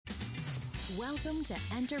Welcome to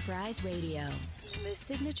Enterprise Radio, the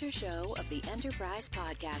signature show of the Enterprise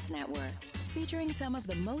Podcast Network, featuring some of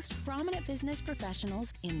the most prominent business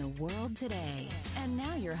professionals in the world today. And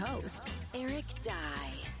now your host, Eric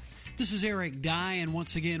Dye. This is Eric Dye, and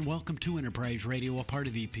once again, welcome to Enterprise Radio, a part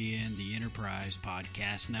of EPN, the Enterprise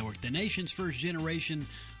Podcast Network, the nation's first generation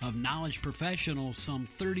of knowledge professionals, some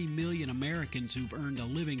 30 million Americans who've earned a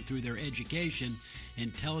living through their education,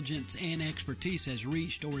 intelligence, and expertise has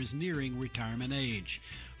reached or is nearing retirement age.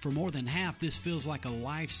 For more than half, this feels like a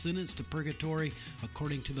life sentence to purgatory,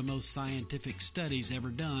 according to the most scientific studies ever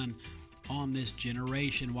done on this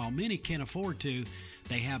generation. While many can't afford to,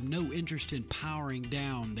 they have no interest in powering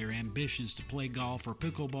down their ambitions to play golf or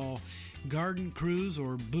pickleball, garden, cruise,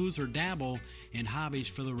 or booze or dabble in hobbies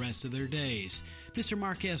for the rest of their days. Mr.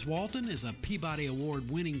 Marquez Walton is a Peabody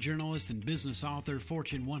Award-winning journalist and business author,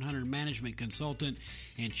 Fortune 100 management consultant,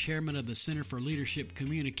 and chairman of the Center for Leadership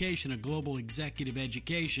Communication, a global executive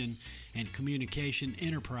education and communication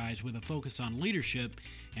enterprise with a focus on leadership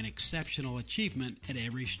and exceptional achievement at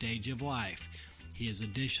every stage of life. He is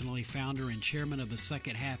additionally founder and chairman of the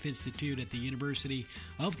Second Half Institute at the University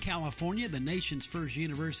of California, the nation's first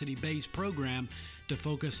university-based program to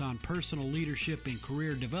focus on personal leadership and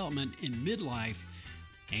career development in midlife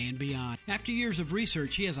and beyond. After years of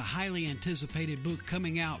research, he has a highly anticipated book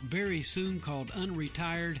coming out very soon called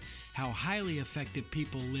UNRETIRED, How Highly Effective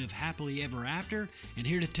People Live Happily Ever After. And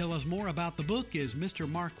here to tell us more about the book is Mr.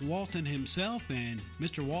 Mark Walton himself. And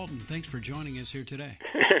Mr. Walton, thanks for joining us here today.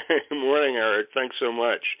 Good morning, Eric. Thanks so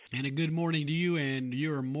much. And a good morning to you, and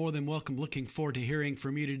you're more than welcome. Looking forward to hearing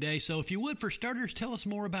from you today. So if you would, for starters, tell us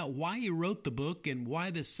more about why you wrote the book and why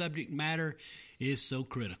this subject matter is so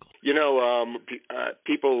critical. You know,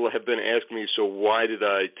 people have been asking me, so why did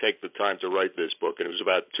I take the time to write this book? And it was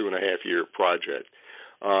about a 2.5-year project.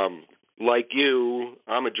 Like you,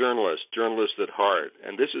 I'm a journalist at heart,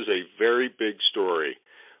 and this is a very big story.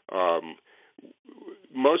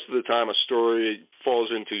 Most of the time, a story falls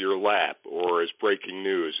into your lap or is breaking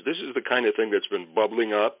news. This is the kind of thing that's been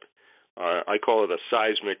bubbling up. I call it a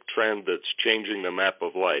seismic trend that's changing the map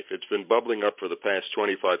of life. It's been bubbling up for the past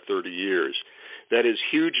 25, 30 years. That is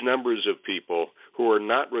huge numbers of people who are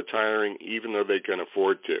not retiring even though they can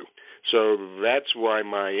afford to. So that's why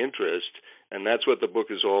my interest, and that's what the book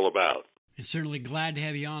is all about. And certainly glad to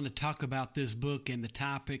have you on to talk about this book and the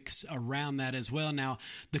topics around that as well. Now,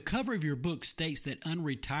 the cover of your book states that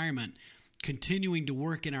unretirement, continuing to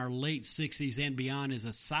work in our late 60s and beyond, is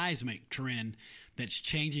a seismic trend that's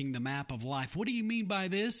changing the map of life. What do you mean by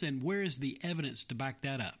this, and where is the evidence to back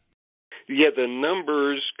that up? Yeah, the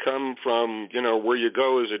numbers come from, where you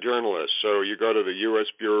go as a journalist. So you go to the U.S.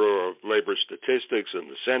 Bureau of Labor Statistics and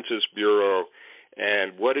the Census Bureau,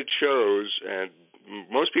 and what it shows, and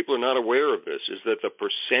most people are not aware of this, is that the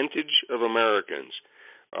percentage of Americans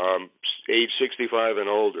age 65 and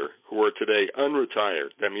older who are today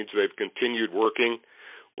unretired, that means they've continued working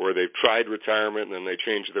or they've tried retirement and then they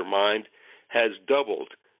changed their mind, has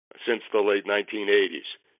doubled since the late 1980s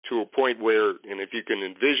to a point where, and if you can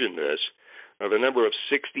envision this, the number of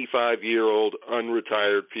 65-year-old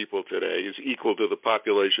unretired people today is equal to the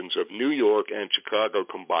populations of New York and Chicago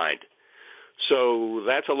combined. So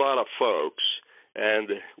that's a lot of folks. And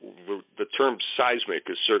the term seismic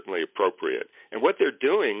is certainly appropriate. And what they're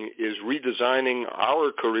doing is redesigning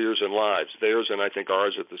our careers and lives, theirs and I think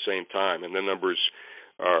ours at the same time, and the numbers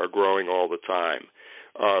are growing all the time.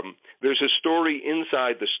 There's a story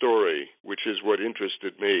inside the story, which is what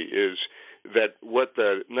interested me, is that what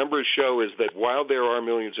the numbers show is that while there are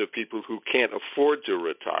millions of people who can't afford to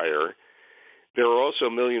retire, there are also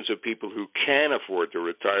millions of people who can afford to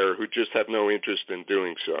retire who just have no interest in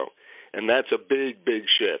doing so. And that's a big, big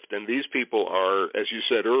shift. And these people are, as you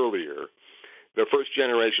said earlier, the first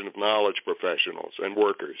generation of knowledge professionals and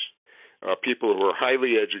workers, people who are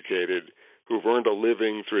highly educated, who've earned a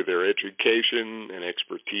living through their education and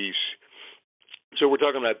expertise. So we're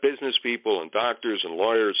talking about business people and doctors and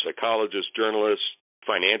lawyers, psychologists, journalists,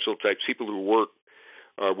 financial techs, people who work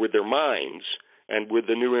with their minds and with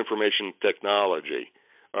the new information technology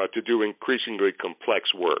to do increasingly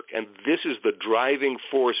complex work. And this is the driving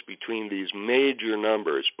force between these major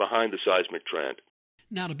numbers behind the seismic trend.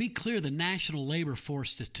 Now, to be clear, the National Labor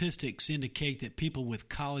Force statistics indicate that people with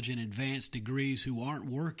college and advanced degrees who aren't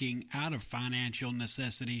working out of financial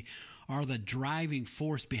necessity are the driving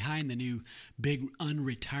force behind the new big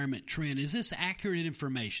unretirement trend. Is this accurate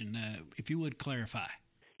information, if you would clarify?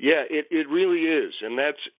 Yeah, it really is. And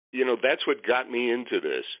that's what got me into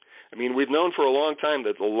this. I mean, we've known for a long time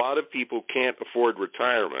that a lot of people can't afford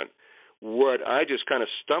retirement. What I just kind of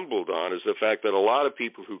stumbled on is the fact that a lot of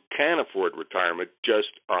people who can afford retirement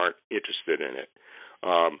just aren't interested in it.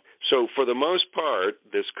 So for the most part,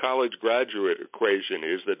 this college graduate equation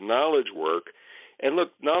is that knowledge work, and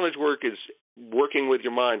look, knowledge work is working with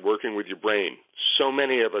your mind, working with your brain. So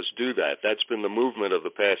many of us do that. That's been the movement of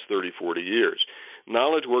the past 30, 40 years.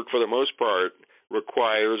 Knowledge work, for the most part,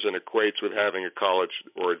 requires and equates with having a college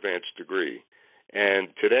or advanced degree. And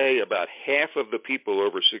today, about half of the people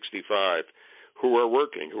over 65 who are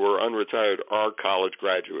working, who are unretired, are college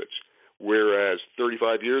graduates, whereas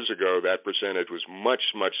 35 years ago, that percentage was much,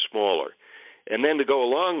 much smaller. And then to go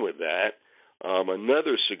along with that,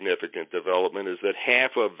 another significant development is that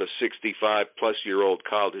half of the 65-plus-year-old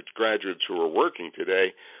college graduates who are working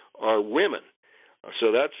today are women.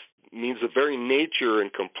 So that means the very nature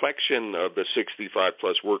and complexion of the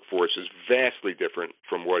 65-plus workforce is vastly different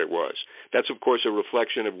from what it was. That's, of course, a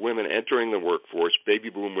reflection of women entering the workforce, baby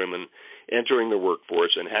boom women entering the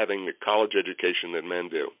workforce and having the college education that men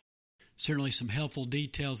do. Certainly some helpful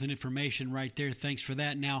details and information right there. Thanks for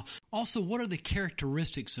that. Now, also, what are the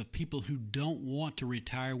characteristics of people who don't want to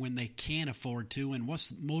retire when they can afford to, and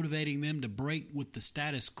what's motivating them to break with the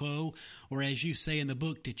status quo, or as you say in the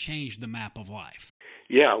book, to change the map of life?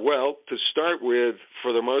 Yeah, well, to start with,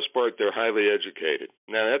 for the most part, they're highly educated.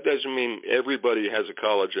 Now, that doesn't mean everybody has a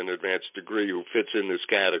college and advanced degree who fits in this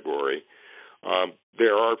category.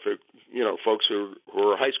 There are, folks who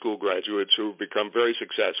are high school graduates who have become very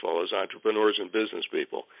successful as entrepreneurs and business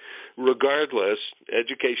people. Regardless,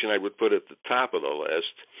 education I would put at the top of the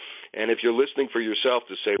list. And if you're listening for yourself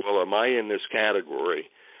to say, well, am I in this category?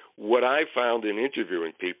 What I found in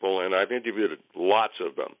interviewing people, and I've interviewed lots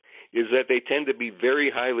of them, is that they tend to be very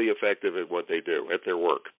highly effective at what they do, at their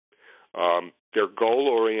work. They're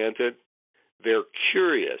goal-oriented. They're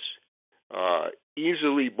curious,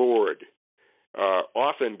 easily bored,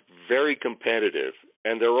 often very competitive,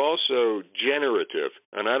 and they're also generative.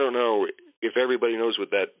 And I don't know if everybody knows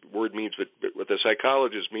what that word means, but what the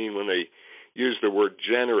psychologists mean when they use the word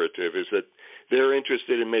generative is that they're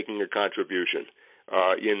interested in making a contribution,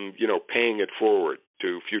 in paying it forward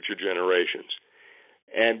to future generations.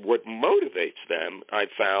 And what motivates them,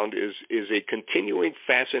 I've found, is a continuing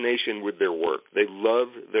fascination with their work. They love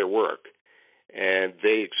their work, and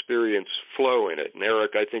they experience flow in it. And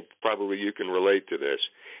Eric, I think probably you can relate to this.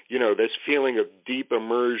 This feeling of deep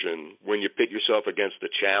immersion when you pit yourself against a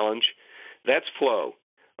challenge, that's flow,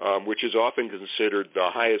 which is often considered the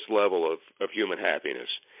highest level of human happiness.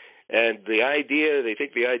 And they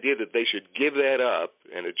think the idea that they should give that up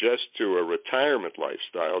and adjust to a retirement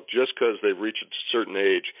lifestyle just because they've reached a certain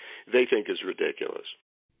age, they think is ridiculous.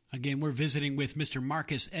 Again, we're visiting with Mr.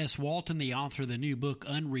 Marcus S. Walton, the author of the new book,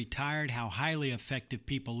 Unretired, How Highly Effective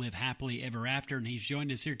People Live Happily Ever After. And he's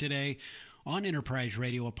joined us here today on Enterprise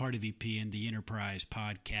Radio, a part of EPN, the Enterprise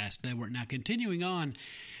Podcast Network. Now, continuing on,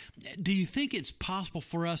 do you think it's possible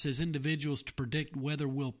for us as individuals to predict whether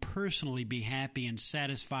we'll personally be happy and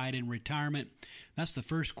satisfied in retirement? That's the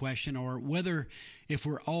first question. Or whether, if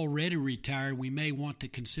we're already retired, we may want to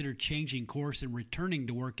consider changing course and returning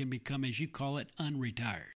to work and become, as you call it,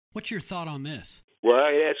 unretired. What's your thought on this? Well,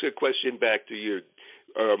 I ask a question back to you.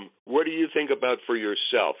 What do you think about for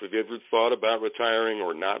yourself? Have you ever thought about retiring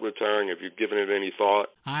or not retiring? Have you given it any thought?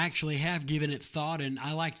 I actually have given it thought, and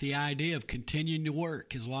I like the idea of continuing to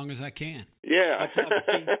work as long as I can. Yeah.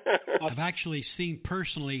 I've actually seen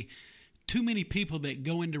personally too many people that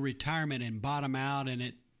go into retirement and bottom out, and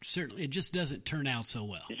it just doesn't turn out so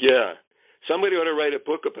well. Yeah. Somebody ought to write a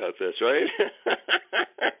book about this, right?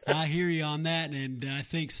 I hear you on that, and I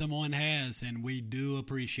think someone has, and we do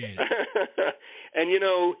appreciate it. And,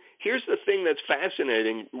 here's the thing that's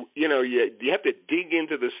fascinating. You have to dig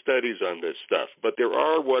into the studies on this stuff, but there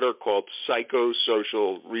are what are called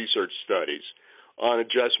psychosocial research studies on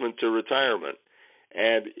adjustment to retirement.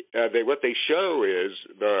 And what they show is,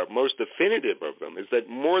 the most definitive of them, is that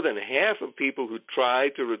more than half of people who try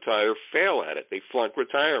to retire fail at it. They flunk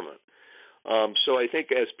retirement. So I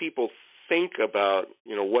think as people think about,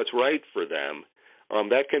 what's right for them,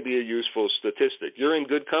 that can be a useful statistic. You're in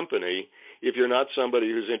good company if you're not somebody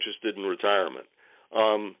who's interested in retirement.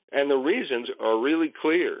 And the reasons are really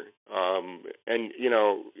clear.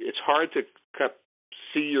 It's hard to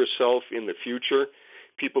see yourself in the future.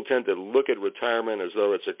 People tend to look at retirement as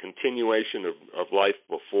though it's a continuation of life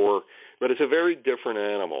before, but it's a very different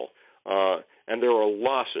animal. And there are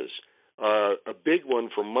losses. A big one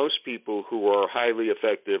for most people who are highly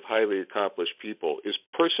effective, highly accomplished people is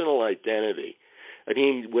personal identity. I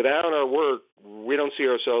mean, without our work, we don't see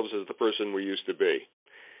ourselves as the person we used to be.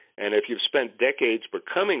 And if you've spent decades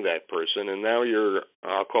becoming that person and now you're,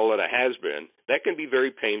 I'll call it a has-been, that can be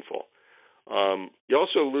very painful. You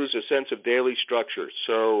also lose a sense of daily structure.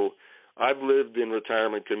 So I've lived in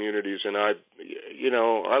retirement communities, and I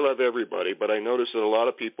love everybody, but I notice that a lot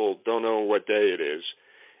of people don't know what day it is.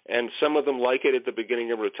 And some of them like it at the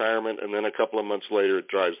beginning of retirement, and then a couple of months later it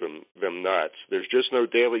drives them nuts. There's just no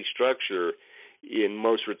daily structure in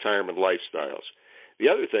most retirement lifestyles. The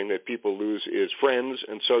other thing that people lose is friends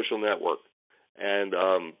and social network. And,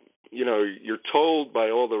 you're told by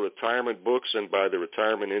all the retirement books and by the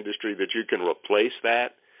retirement industry that you can replace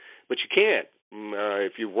that, but you can't.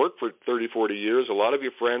 If you worked for 30, 40 years, a lot of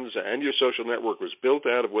your friends and your social network was built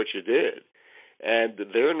out of what you did, and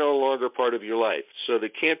they're no longer part of your life, so they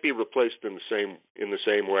can't be replaced in the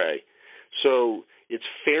same way. So it's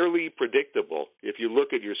fairly predictable if you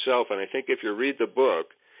look at yourself, and I think if you read the book,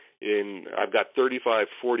 I've got 35,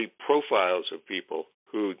 40 profiles of people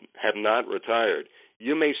who have not retired.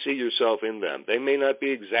 You may see yourself in them. They may not be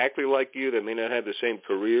exactly like you. They may not have the same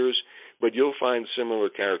careers, but you'll find similar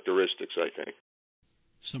characteristics, I think.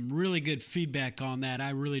 Some really good feedback on that. I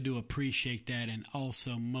really do appreciate that, and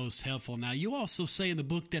also most helpful. Now, you also say in the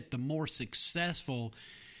book that the more successful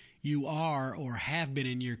you are or have been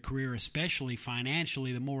in your career, especially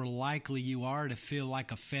financially, the more likely you are to feel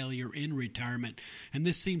like a failure in retirement. And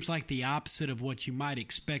this seems like the opposite of what you might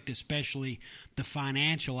expect, especially the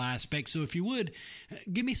financial aspect. So if you would,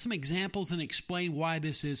 give me some examples and explain why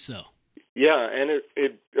this is so. Yeah, and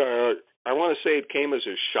I want to say it came as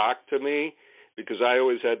a shock to me, because I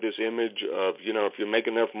always had this image of, if you make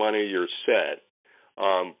enough money, you're set.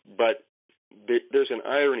 But there's an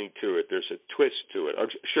irony to it. There's a twist to it.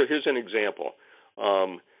 Sure, here's an example.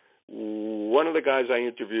 One of the guys I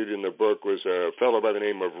interviewed in the book was a fellow by the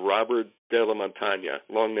name of Robert Della Montagna,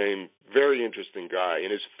 long name, very interesting guy.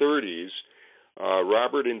 In his 30s,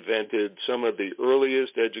 Robert invented some of the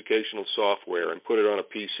earliest educational software and put it on a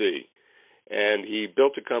PC. And he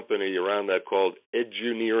built a company around that called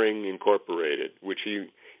Eduneering Incorporated, which he,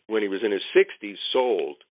 when he was in his 60s,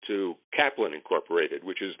 sold to Kaplan Incorporated,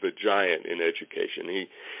 which is the giant in education.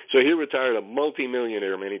 So he retired a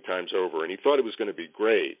multimillionaire many times over, and he thought it was going to be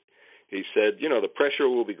great. He said, the pressure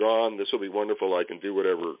will be gone. This will be wonderful. I can do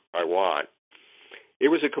whatever I want. It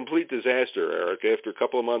was a complete disaster, Eric. After a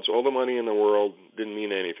couple of months, all the money in the world didn't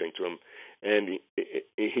mean anything to him. And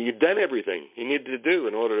he'd done everything he needed to do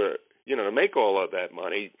in order to make all of that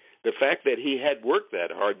money. The fact that he had worked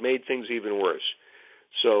that hard made things even worse.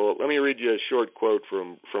 So let me read you a short quote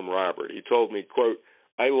from Robert. He told me, quote,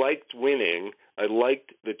 "I liked winning. I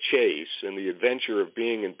liked the chase and the adventure of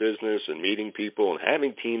being in business and meeting people and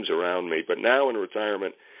having teams around me. But now in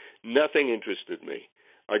retirement, nothing interested me.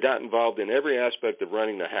 I got involved in every aspect of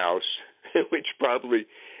running the house, which probably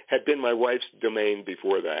had been my wife's domain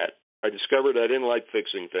before that. I discovered I didn't like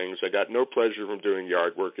fixing things. I got no pleasure from doing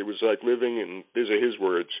yard work. It was like living in, these are his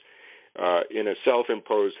words, in a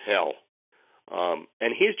self-imposed hell."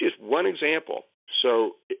 And he's just one example.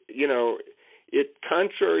 So, it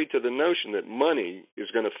contrary to the notion that money is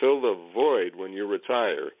going to fill the void when you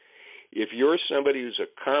retire, if you're somebody who's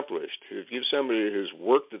accomplished, if you're somebody who's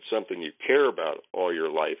worked at something you care about all your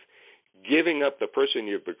life, giving up the person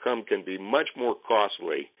you've become can be much more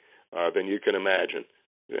costly than you can imagine.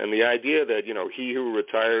 And the idea that, he who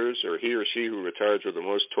retires or he or she who retires with the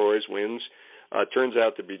most toys wins turns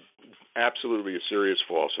out to be absolutely a serious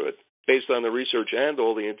falsehood, based on the research and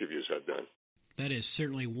all the interviews I've done. That is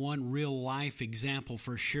certainly one real-life example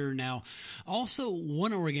for sure. Now, also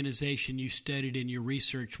one organization you studied in your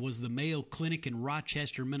research was the Mayo Clinic in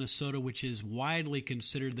Rochester, Minnesota, which is widely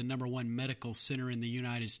considered the number one medical center in the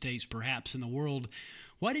United States, perhaps in the world.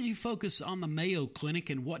 Why did you focus on the Mayo Clinic,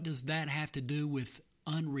 and what does that have to do with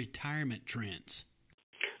unretirement trends?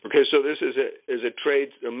 Okay, so this is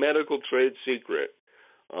a medical trade secret,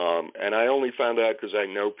 and I only found out because I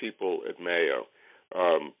know people at Mayo.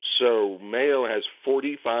 So Mayo has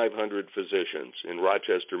 4,500 physicians in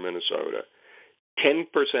Rochester, Minnesota. 10%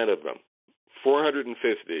 of them,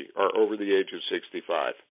 450, are over the age of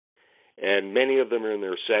 65. And many of them are in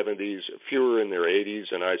their 70s, fewer in their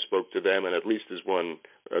 80s, and I spoke to them, and at least one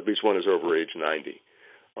is over age 90.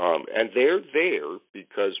 And they're there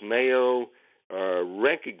because Mayo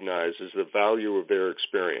recognizes the value of their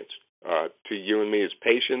experience. To you and me as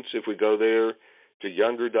patients, if we go there, to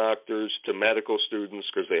younger doctors, to medical students,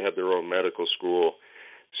 because they have their own medical school.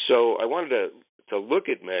 So I wanted to look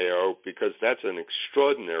at Mayo because that's an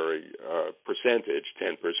extraordinary percentage,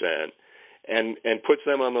 10%, and puts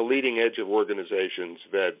them on the leading edge of organizations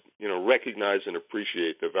that recognize and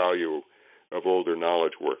appreciate the value of older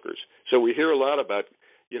knowledge workers. So we hear a lot about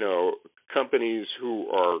companies who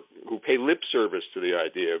pay lip service to the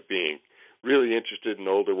idea of being really interested in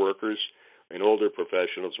older workers. and older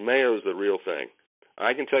professionals, Mayo is the real thing.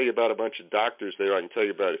 I can tell you about a bunch of doctors there. I can tell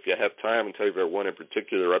you about, if you have time, I can tell you about one in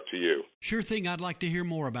particular, up to you. Sure thing. I'd like to hear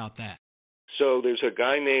more about that. So there's a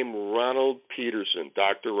guy named Ronald Peterson,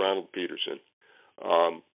 Dr. Ronald Peterson.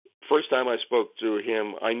 First time I spoke to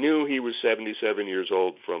him, I knew he was 77 years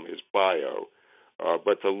old from his bio.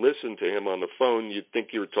 But to listen to him on the phone, you'd think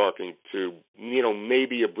you were talking to,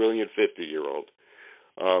 maybe a brilliant 50-year-old.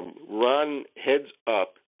 Ron heads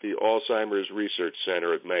up the Alzheimer's Research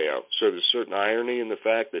Center at Mayo. So there's certain irony in the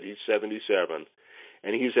fact that he's 77,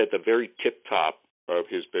 and he's at the very tip top of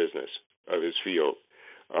his business, of his field.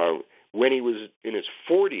 When he was in his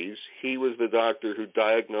 40s, he was the doctor who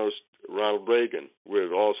diagnosed Ronald Reagan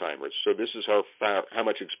with Alzheimer's. So this is how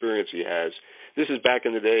much experience he has. This is back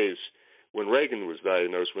in the days when Reagan was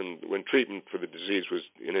diagnosed, when treatment for the disease was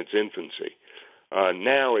in its infancy.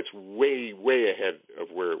 Now it's way, way ahead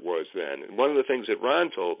of where it was then. And one of the things that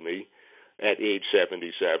Ron told me at age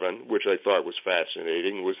 77, which I thought was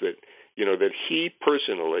fascinating, was that, that he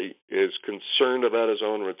personally is concerned about his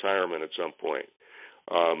own retirement at some point.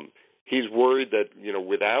 He's worried that,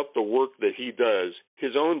 without the work that he does,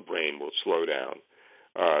 his own brain will slow down.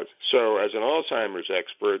 So as an Alzheimer's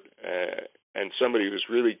expert and somebody who's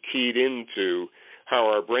really keyed into how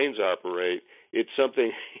our brains operate, it's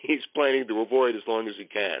something he's planning to avoid as long as he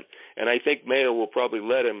can. And I think Mayo will probably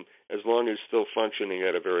let him as long as he's still functioning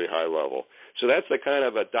at a very high level. So that's the kind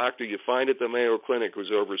of a doctor you find at the Mayo Clinic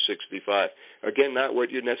who's over 65. Again, not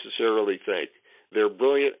what you necessarily think. They're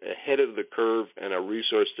brilliant, ahead of the curve, and a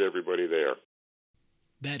resource to everybody there.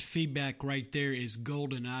 That feedback right there is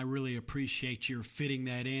golden. I really appreciate your fitting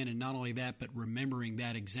that in, and not only that, but remembering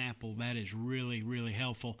that example. That is really, really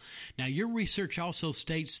helpful. Now, your research also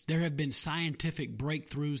states there have been scientific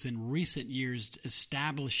breakthroughs in recent years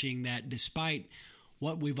establishing that despite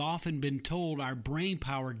what we've often been told, our brain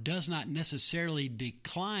power does not necessarily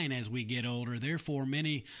decline as we get older. Therefore,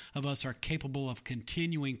 many of us are capable of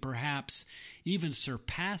continuing, perhaps even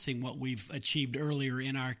surpassing what we've achieved earlier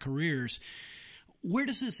in our careers. Where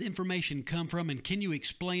does this information come from, and can you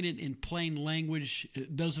explain it in plain language,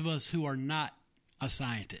 those of us who are not a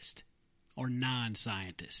scientist or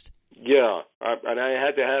non-scientist? Yeah, and I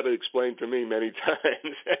had to have it explained to me many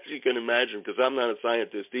times, as you can imagine, because I'm not a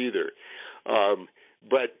scientist either.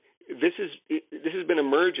 But this has been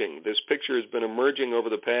emerging. This picture has been emerging over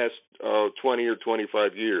the past 20 or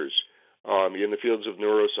 25 years in the fields of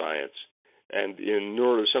neuroscience and in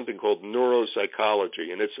something called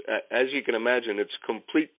neuropsychology. And it's, as you can imagine, it's a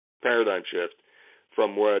complete paradigm shift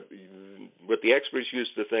from what the experts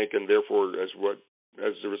used to think, and therefore as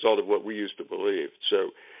a result of what we used to believe. So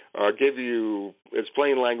I'll give you as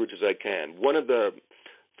plain language as I can. One of the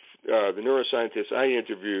neuroscientists I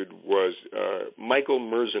interviewed was Michael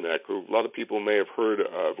Merzenich, who a lot of people may have heard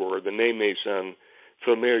of, or the name may sound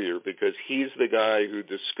familiar, because he's the guy who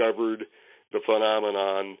discovered the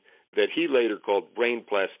phenomenon that he later called brain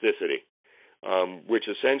plasticity, which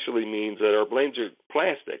essentially means that our brains are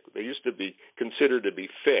plastic. They used to be considered to be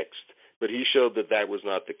fixed, but he showed that that was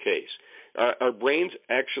not the case. Our brains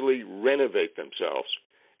actually renovate themselves,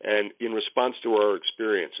 and in response to our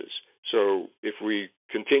experiences. So if we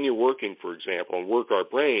continue working, for example, and work our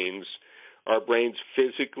brains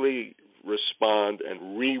physically respond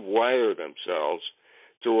and rewire themselves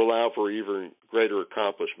to allow for even greater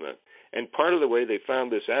accomplishment. And part of the way they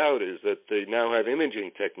found this out is that they now have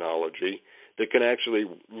imaging technology that can actually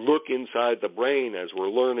look inside the brain as we're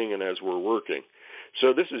learning and as we're working.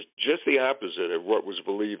 So this is just the opposite of what was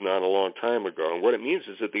believed not a long time ago. And what it means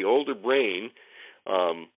is that the older brain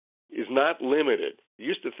is not limited. You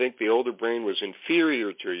used to think the older brain was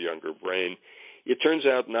inferior to a younger brain. It turns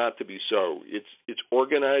out not to be so. It's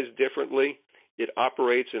organized differently. It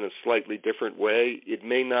operates in a slightly different way. It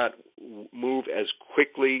may not move as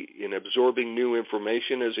quickly in absorbing new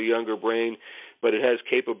information as a younger brain, but it has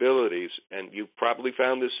capabilities. And you've probably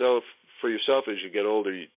found this for yourself as you get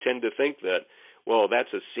older. You tend to think that, well,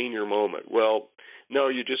 that's a senior moment. Well, no,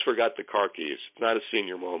 you just forgot the car keys. It's not a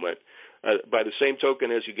senior moment. By the same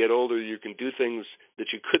token, as you get older, you can do things that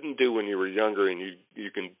you couldn't do when you were younger, and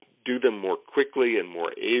you can do them more quickly and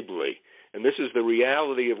more ably. And this is the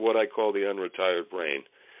reality of what I call the unretired brain.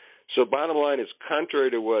 So bottom line is, contrary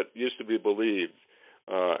to what used to be believed,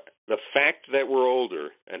 the fact that we're older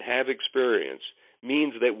and have experience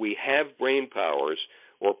means that we have brain powers,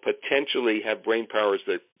 or potentially have brain powers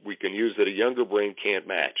that we can use that a younger brain can't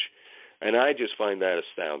match. And I just find that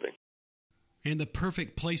astounding. And the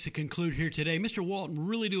perfect place to conclude here today. Mr. Walton,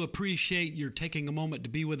 really do appreciate your taking a moment to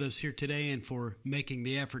be with us here today and for making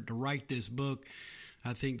the effort to write this book.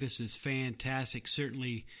 I think this is fantastic.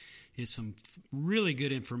 Certainly is some really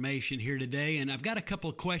good information here today. And I've got a couple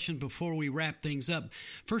of questions before we wrap things up.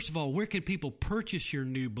 First of all, where can people purchase your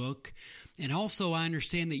new book? And also, I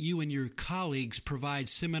understand that you and your colleagues provide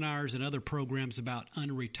seminars and other programs about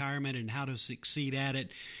unretirement and how to succeed at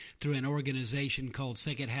it through an organization called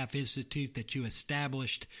Second Half Institute that you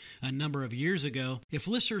established a number of years ago. If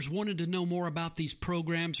listeners wanted to know more about these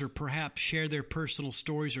programs or perhaps share their personal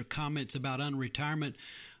stories or comments about unretirement,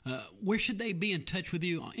 where should they be in touch with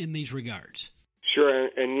you in these regards? Sure,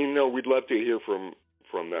 and we'd love to hear from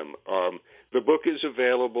them. The book is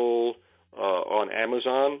available on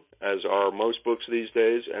Amazon, as are most books these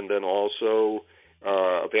days, and then also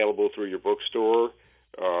available through your bookstore,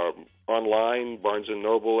 online, Barnes &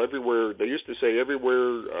 Noble, everywhere. They used to say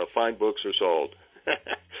everywhere fine books are sold.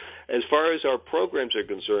 As far as our programs are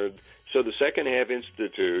concerned, so the Second Half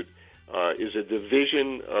Institute is a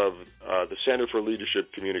division of the Center for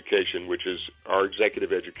Leadership Communication, which is our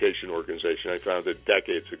executive education organization. I founded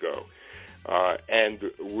decades ago. And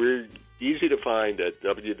we're easy to find at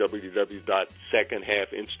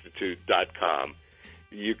www.secondhalfinstitute.com.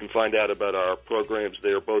 You can find out about our programs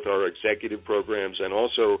there, both our executive programs and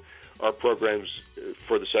also our programs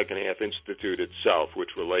for the Second Half Institute itself,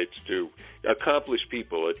 which relates to accomplished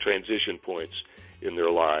people at transition points in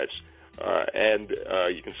their lives. And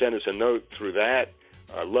you can send us a note through that.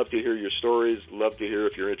 I'd love to hear your stories, love to hear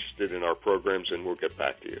if you're interested in our programs, and we'll get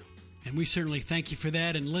back to you. And we certainly thank you for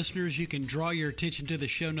that. And listeners, you can draw your attention to the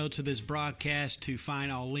show notes of this broadcast to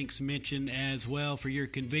find all links mentioned as well for your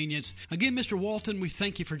convenience. Again, Mr. Walton, we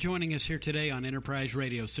thank you for joining us here today on Enterprise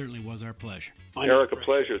Radio. Certainly was our pleasure. Eric, a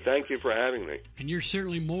pleasure. Thank you for having me. And you're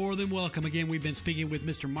certainly more than welcome. Again, we've been speaking with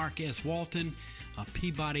Mr. Mark S. Walton, a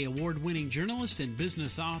Peabody Award-winning journalist and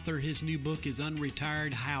business author. His new book is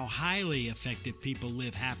Unretired: How Highly Effective People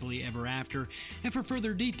Live Happily Ever After. And for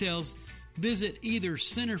further details, visit either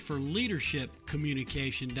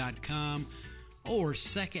centerforleadershipcommunication.com or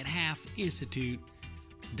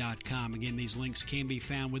secondhalfinstitute.com. Again, these links can be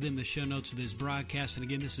found within the show notes of this broadcast. And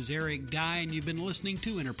again, this is Eric Dye, and you've been listening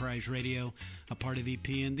to Enterprise Radio, a part of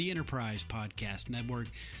EPN, the Enterprise Podcast Network.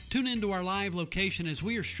 Tune into our live location as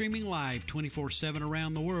we are streaming live 24/7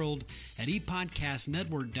 around the world at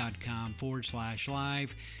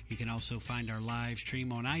epodcastnetwork.com/live. You can also find our live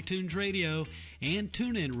stream on iTunes Radio and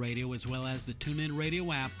TuneIn Radio, as well as the TuneIn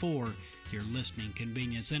Radio app for your listening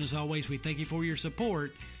convenience. And as always, we thank you for your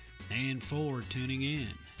support and for tuning in.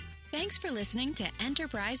 Thanks for listening to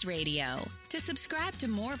Enterprise Radio. To subscribe to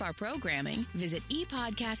more of our programming, visit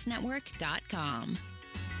epodcastnetwork.com.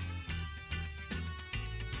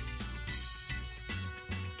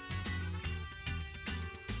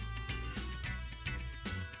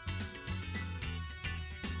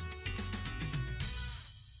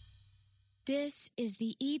 This is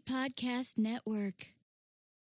the ePodcast Network.